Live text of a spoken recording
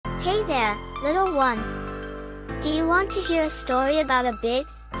Hey there, little one. Do you want to hear a story about a big,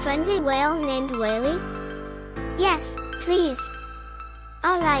 friendly whale named Whaley? Yes, please.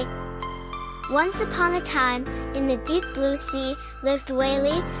 Alright. Once upon a time, in the deep blue sea, lived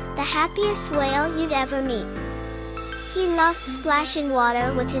Whaley, the happiest whale you'd ever meet. He loved splashing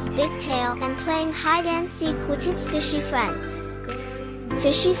water with his big tail and playing hide-and-seek with his fishy friends.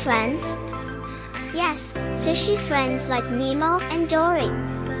 Fishy friends? Yes, fishy friends like Nemo and Dory.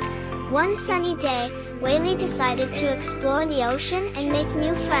 One sunny day, Whaley decided to explore the ocean and make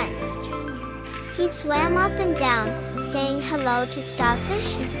new friends. He swam up and down, saying hello to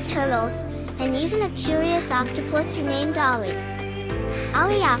starfish, turtles, and even a curious octopus named Ollie.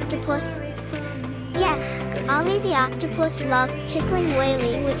 Ollie Octopus? Yes, Ollie the octopus loved tickling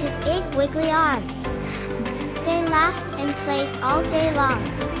Whaley with his big wiggly arms. They laughed and played all day long.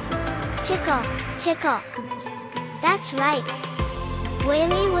 Tickle, tickle. That's right.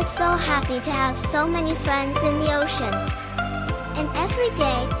 Whaley was so happy to have so many friends in the ocean. And every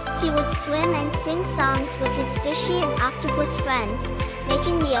day, he would swim and sing songs with his fishy and octopus friends,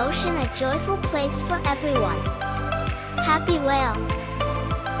 making the ocean a joyful place for everyone. Happy whale.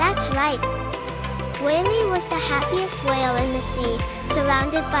 That's right. Whaley was the happiest whale in the sea,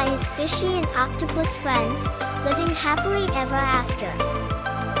 surrounded by his fishy and octopus friends, living happily ever after.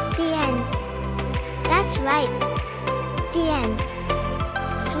 The end. That's right. The end.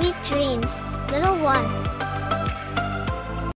 Sweet dreams, little one.